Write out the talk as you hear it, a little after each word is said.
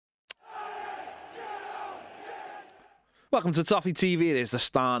Welcome to Toffee TV. It is the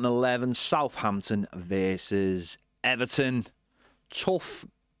starting 11. Southampton versus Everton. Tough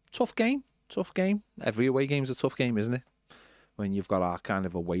game. Tough game. Every away game's a tough game, isn't it? When you've got our kind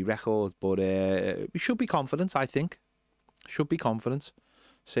of away record. But we should be confident, I think. Should be confident.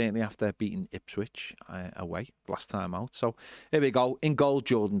 Certainly after beating Ipswich away last time out. So here we go. In goal,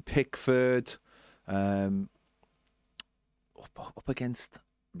 Jordan Pickford. Up against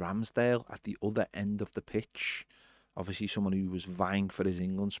Ramsdale at the other end of the pitch. Obviously someone who was vying for his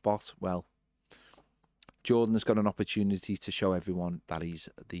England spot. Well, Jordan has got an opportunity to show everyone that he's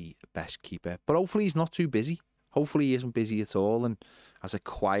the best keeper. But hopefully he's not too busy. Hopefully he isn't busy at all and has a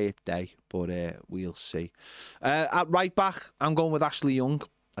quiet day. But we'll see. At right back, I'm going with Ashley Young.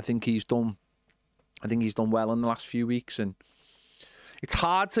 I think he's done well in the last few weeks. And it's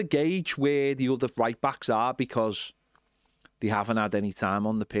hard to gauge where the other right backs are because they haven't had any time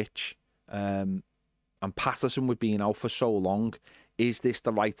on the pitch. And Patterson with being out for so long, is this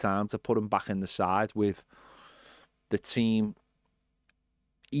the right time to put him back in the side with the team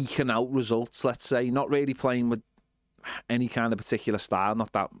eking out results, let's say? Not really playing with any kind of particular style,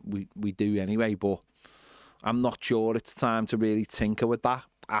 not that we do anyway, but I'm not sure it's time to really tinker with that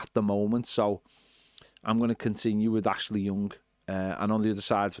at the moment. So I'm going to continue with Ashley Young. And on the other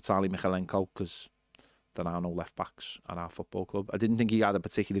side, Vitaly Michalenko, because there are no left-backs at our football club. I didn't think he had a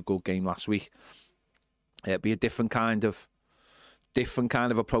particularly good game last week. It'll be a different kind of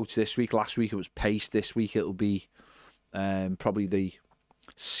approach this week. Last week it was pace. This week it'll be probably the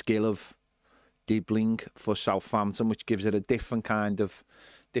skill of dribbling for Southampton, which gives it a different kind of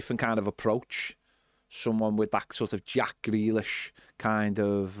approach. Someone with that sort of Jack Grealish kind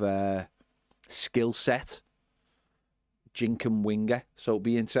of skill set, jinkum winger. So it'll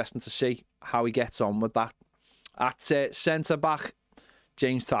be interesting to see how he gets on with that. At centre back,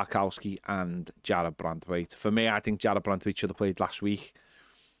 James Tarkowski and Jarrad Branthwaite. For me, I think Jarrad Branthwaite should have played last week.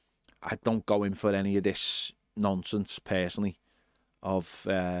 I don't go in for any of this nonsense, personally, of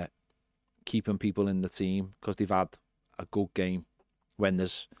keeping people in the team because they've had a good game when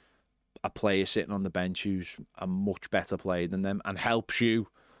there's a player sitting on the bench who's a much better player than them and helps you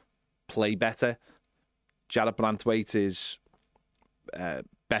play better. Jarrad Branthwaite is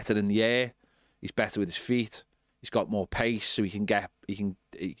better in the air. He's better with his feet. He's got more pace, so he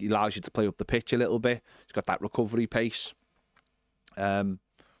allows you to play up the pitch a little bit. He's got that recovery pace. To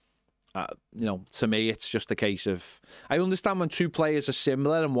me, it's just a case of, I understand when two players are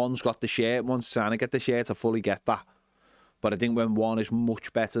similar and one's got the shirt, one's trying to get the shirt, I fully get that. But I think when one is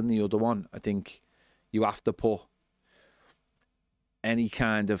much better than the other one, I think you have to put any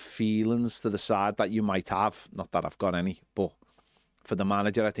kind of feelings to the side that you might have. Not that I've got any, but for the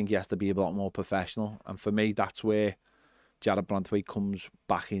manager, I think he has to be a lot more professional. And for me, that's where Jarrad Branthwaite comes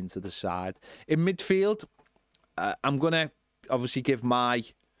back into the side. In midfield, I'm going to obviously give my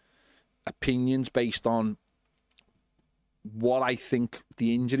opinions based on what I think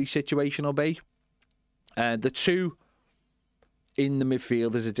the injury situation will be. The two in the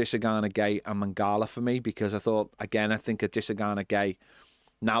midfield is Adesina Gay and Mangala for me, because I think Adesina Gay,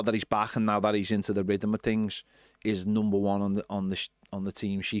 now that he's back and now that he's into the rhythm of things, is number one on the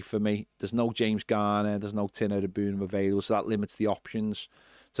team sheet for me. There's no James Garner, there's no Tino Boone available, so that limits the options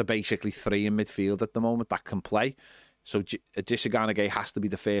to basically three in midfield at the moment that can play. So Adesina Gay has to be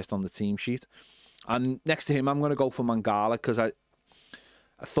the first on the team sheet. And next to him, I'm going to go for Mangala because I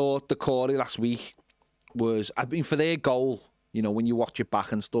thought the Corey last week was, for their goal, when you watch it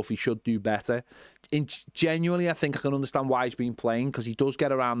back and stuff, he should do better. Genuinely, I think I can understand why he's been playing, because he does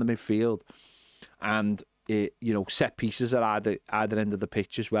get around the midfield and set pieces at either end of the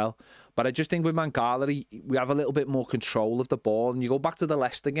pitch as well. But I just think with Mangala, we have a little bit more control of the ball. And you go back to the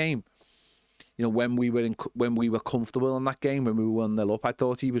Leicester game, when we were comfortable in that game, when we were 1-0 up, I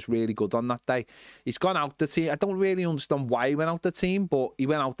thought he was really good on that day. He's gone out the team. I don't really understand why he went out the team, but he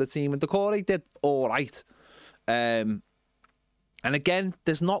went out the team, and Decore did all right. And again,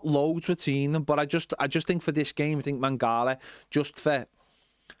 there's not loads between them, but I just think for this game, I think Mangala, just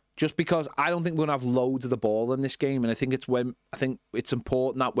because I don't think we're gonna have loads of the ball in this game, and I think it's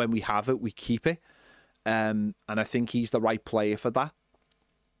important that when we have it, we keep it. And I think he's the right player for that.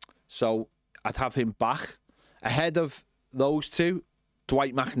 So I'd have him back ahead of those two.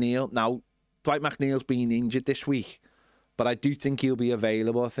 Dwight McNeil. Now, Dwight McNeil's been injured this week, but I do think he'll be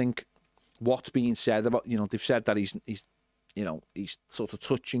available. I think what's being said about, they've said that he's sort of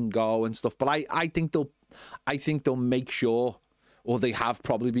touch and go and stuff. But I think they'll make sure, or they have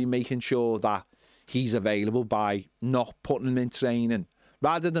probably been making sure, that he's available by not putting him in training.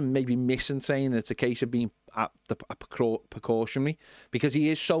 Rather than maybe missing training, it's a case of being at the precautionary, because he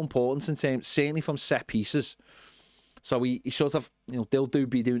is so important in terms, certainly from set pieces, So he sort of, they'll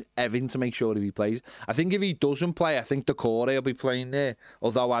be doing everything to make sure that he plays. I think if he doesn't play, I think Decore will be playing there.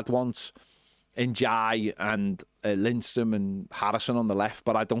 Although I'd want Njai and Lindstrom and Harrison on the left,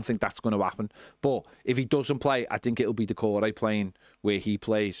 but I don't think that's going to happen. But if he doesn't play, I think it'll be Decore playing where he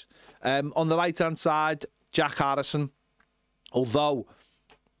plays. On the right-hand side, Jack Harrison. Although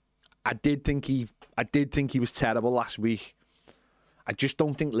I did think he was terrible last week. I just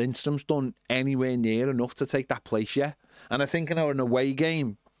don't think Lindstrom's done anywhere near enough to take that place yet. And I think in an away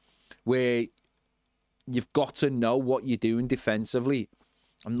game where you've got to know what you're doing defensively,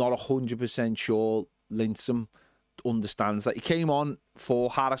 I'm not 100% sure Lindstrom understands that. He came on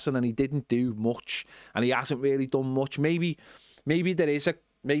for Harrison and he didn't do much, and he hasn't really done much. Maybe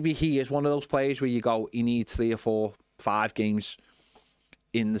he is one of those players where you go, he needs 3 or 4, 5 games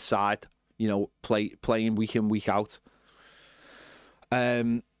in the side, playing week in, week out.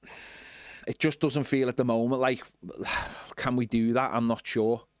 It just doesn't feel at the moment like, can we do that? I'm not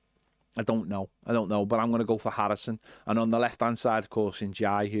sure. I don't know, but I'm going to go for Harrison. And on the left-hand side, of course,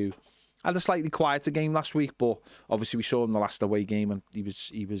 Njai, who had a slightly quieter game last week, but obviously we saw him the last away game, and he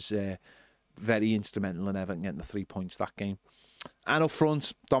was very instrumental in Everton getting the 3 points that game. And up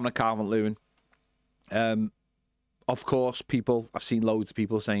front, Dominic Calvert-Lewin. Of course, I've seen loads of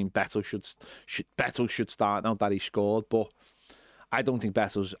people saying Bettel should start now that he scored, but I don't think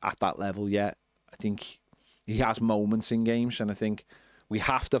Bettel's at that level yet. I think he has moments in games, and I think we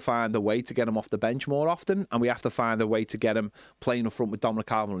have to find a way to get him off the bench more often, and we have to find a way to get him playing up front with Dominic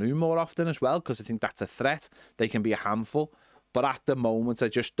Calvert-Lewin more often as well, because I think that's a threat. They can be a handful. But at the moment, I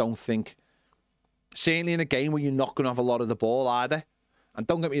just don't think, certainly in a game where you're not going to have a lot of the ball either, and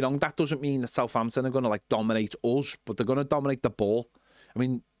don't get me wrong, that doesn't mean that Southampton are going to dominate us, but they're going to dominate the ball. I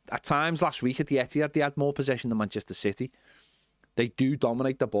mean, at times last week at the Etihad, they had more possession than Manchester City. They do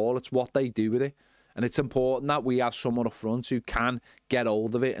dominate the ball. It's what they do with it. And it's important that we have someone up front who can get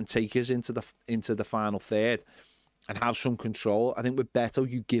hold of it and take us into the final third and have some control. I think with Beto,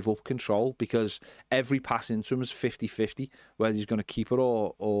 you give up control because every pass into him is 50-50, whether he's going to keep it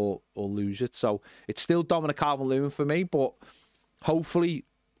or lose it. So it's still Dominic Calvert-Lewin for me, but hopefully,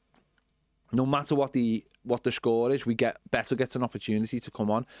 no matter what the score is, Beto gets an opportunity to come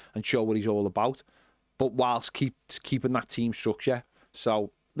on and show what he's all about, but whilst keeping that team structure.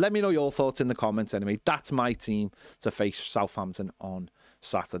 So let me know your thoughts in the comments anyway. That's my team to face Southampton on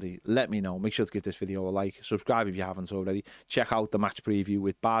Saturday. Let me know. Make sure to give this video a like. Subscribe if you haven't already. Check out the match preview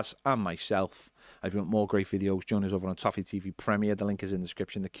with Baz and myself. And if you want more great videos, join us over on Toffee TV Premier. The link is in the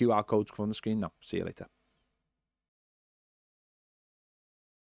description. The QR code's come on the screen now. See you later.